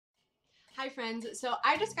Hi friends, so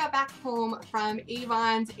I just got back home from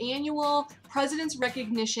Avon's annual President's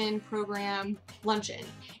Recognition Program luncheon,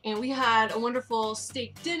 and we had a wonderful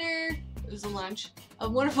steak dinner. It was a lunch, a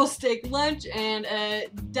wonderful steak lunch and a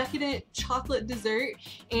decadent chocolate dessert,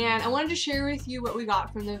 and I wanted to share with you what we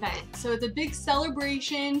got from the event. So it's a big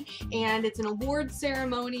celebration and it's an award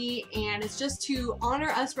ceremony, and it's just to honor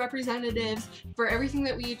us representatives for everything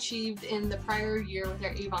that we achieved in the prior year with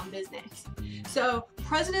our Avon business. So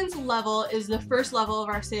President's level is the first level of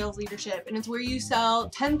our sales leadership, and it's where you sell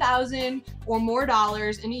 $10,000 or more in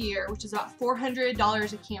a year, which is about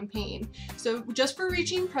 $400 a campaign. So just for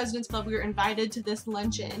reaching President's Club, we were invited to this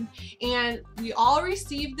luncheon, and we all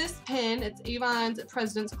received this pin. It's Avon's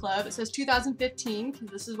President's Club. It says 2015 because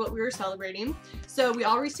this is what we were celebrating. So we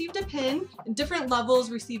all received a pin, and different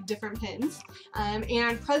levels received different pins.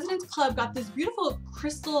 And President's Club got this beautiful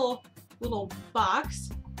crystal little box,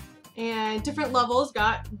 and different levels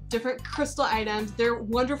got different crystal items. They're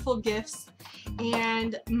wonderful gifts.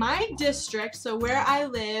 And my district, so where I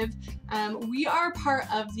live, we are part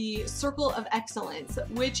of the Circle of Excellence,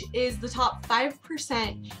 which is the top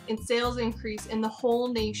 5% in sales increase in the whole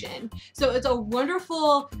nation. So it's a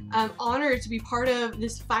wonderful honor to be part of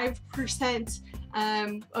this 5%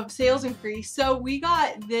 of sales increase. So we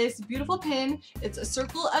got this beautiful pin. It's a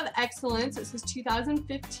Circle of Excellence. It says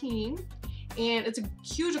 2015. And it's a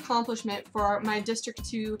huge accomplishment for my district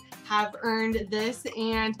to have earned this.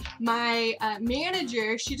 And my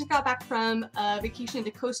manager, she just got back from a vacation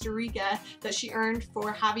to Costa Rica that she earned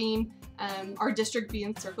for having our district be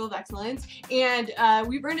in Circle of Excellence. And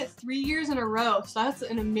we've earned it 3 years in a row, so that's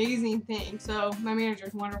an amazing thing. So my manager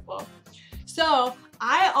is wonderful. So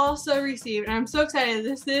I also received, and I'm so excited,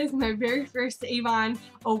 this is my very first Avon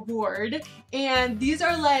award, and these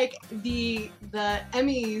are like the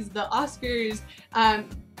Emmys, the Oscars,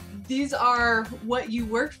 these are what you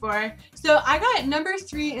worked for. So I got number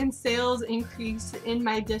 3 in sales increase in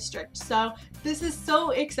my district, so this is so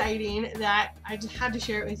exciting that I just had to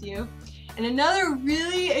share it with you. And another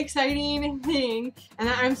really exciting thing, and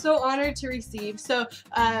that I'm so honored to receive, so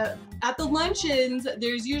at the luncheons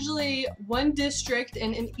there's usually one district,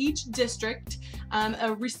 and in each district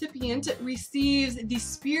a recipient receives the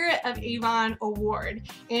Spirit of Avon award,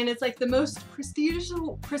 and it's like the most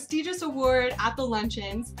prestigious award at the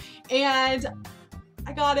luncheons, and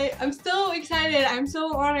I got it. I'm so excited, I'm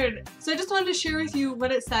so honored. So I just wanted to share with you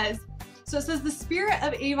what it says. So it says the Spirit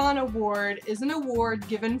of Avon Award is an award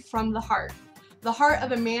given from the heart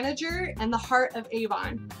of a manager and the heart of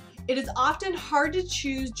Avon. It is often hard to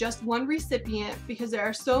choose just one recipient because there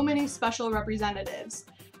are so many special representatives.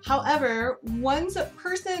 However, one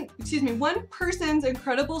person's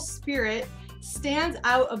incredible spirit stands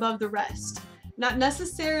out above the rest, not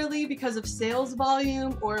necessarily because of sales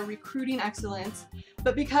volume or recruiting excellence,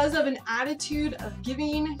 but because of an attitude of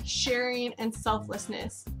giving, sharing, and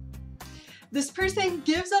selflessness. This person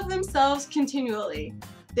gives of themselves continually.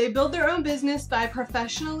 They build their own business by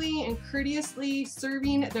professionally and courteously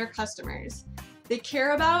serving their customers. They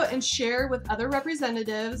care about and share with other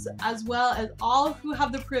representatives as well as all who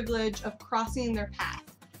have the privilege of crossing their path.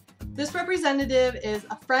 This representative is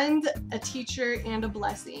a friend, a teacher, and a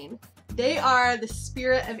blessing. They are the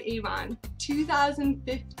Spirit of Avon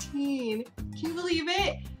 2015. Can you believe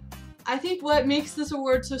it? I think what makes this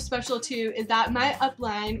award so special too is that my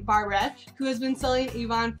upline, Barbara, who has been selling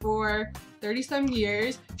Avon for 30-some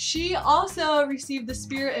years, she also received the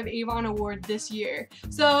Spirit of Avon award this year.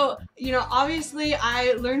 So, you know, obviously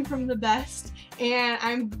I learned from the best, and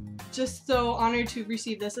I'm just so honored to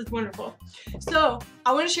receive this. It's wonderful. So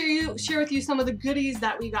I want to share with you some of the goodies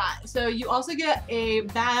that we got. So you also get a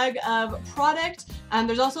bag of product.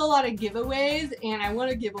 There's also a lot of giveaways, and I want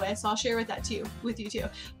to give away, so I'll share with you too.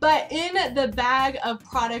 But in the bag of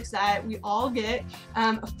products that we all get,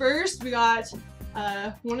 first we got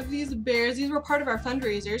one of these bears. These were part of our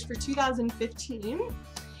fundraisers for 2015,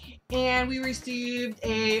 and we received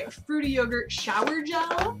a fruity yogurt shower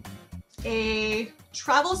gel, a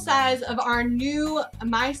travel size of our new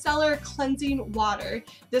micellar cleansing water.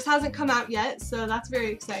 This hasn't come out yet, so that's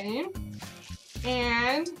very exciting.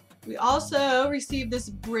 And we also received this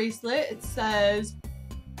bracelet. It says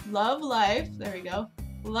Love Life. There we go.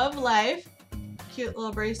 Love Life. Cute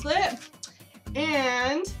little bracelet.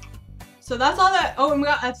 And so that's all that. Oh, and we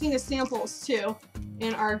got a thing of samples too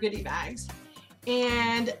in our goodie bags.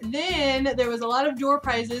 And then there was a lot of door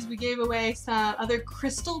prizes. We gave away some other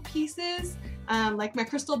crystal pieces, like my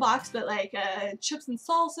crystal box, but like a chips and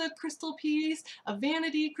salsa crystal piece, a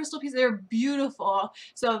vanity crystal piece. They're beautiful.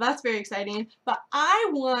 So that's very exciting. But I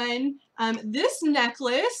won this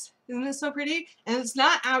necklace. Isn't this so pretty? And it's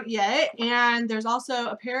not out yet. And there's also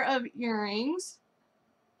a pair of earrings.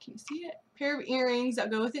 Can you see it? A pair of earrings that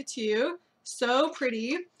go with it too. So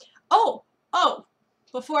pretty. Oh,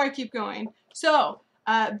 before I keep going. So,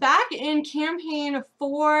 back in campaign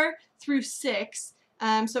 4 through 6,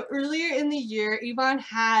 so earlier in the year, Avon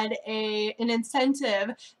had an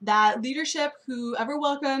incentive that leadership, whoever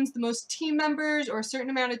welcomes the most team members or a certain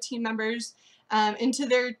amount of team members into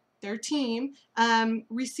their team,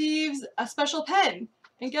 receives a special pen.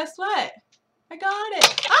 And guess what? I got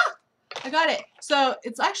it. I got it. So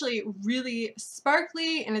it's actually really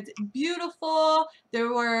sparkly and it's beautiful.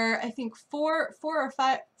 There were, I think, four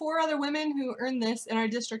other women who earned this in our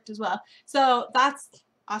district as well. So that's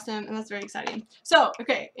awesome and that's very exciting. So,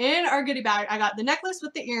 okay, in our goodie bag, I got the necklace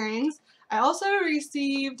with the earrings. I also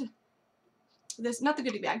received this, not the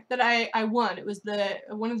goodie bag, that I won. It was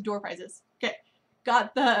one of the door prizes. Okay,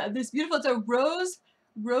 got this beautiful, it's a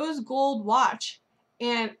rose gold watch,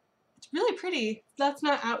 and it's really pretty. That's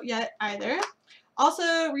not out yet either.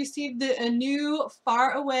 Also received a new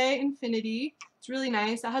Far Away Infinity. It's really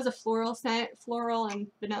nice. That has a floral scent, floral and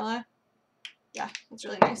vanilla. Yeah, it's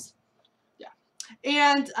really nice. Yeah.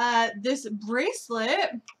 And this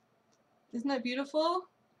bracelet, isn't that beautiful?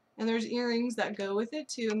 And there's earrings that go with it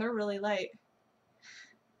too, and they're really light.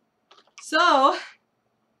 So,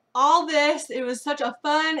 all this, it was such a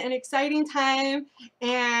fun and exciting time,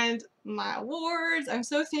 and my awards, I'm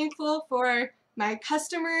so thankful for my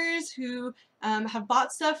customers who have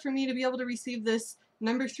bought stuff for me to be able to receive this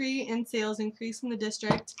 #3 in sales increase in the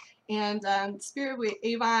district. And Spirit of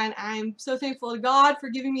Avon, I'm so thankful to God for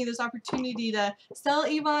giving me this opportunity to sell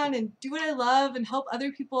Avon and do what I love and help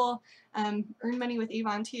other people earn money with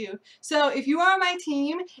Avon too. So if you are on my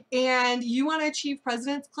team and you want to achieve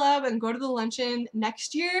President's Club and go to the luncheon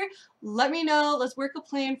next year, let me know. Let's work a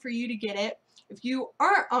plan for you to get it. If you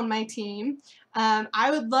aren't on my team, I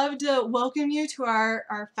would love to welcome you to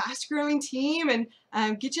our fast-growing team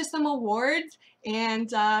and get you some awards. And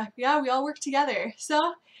yeah, we all work together. So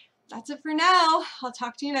that's it for now. I'll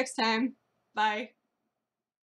talk to you next time. Bye.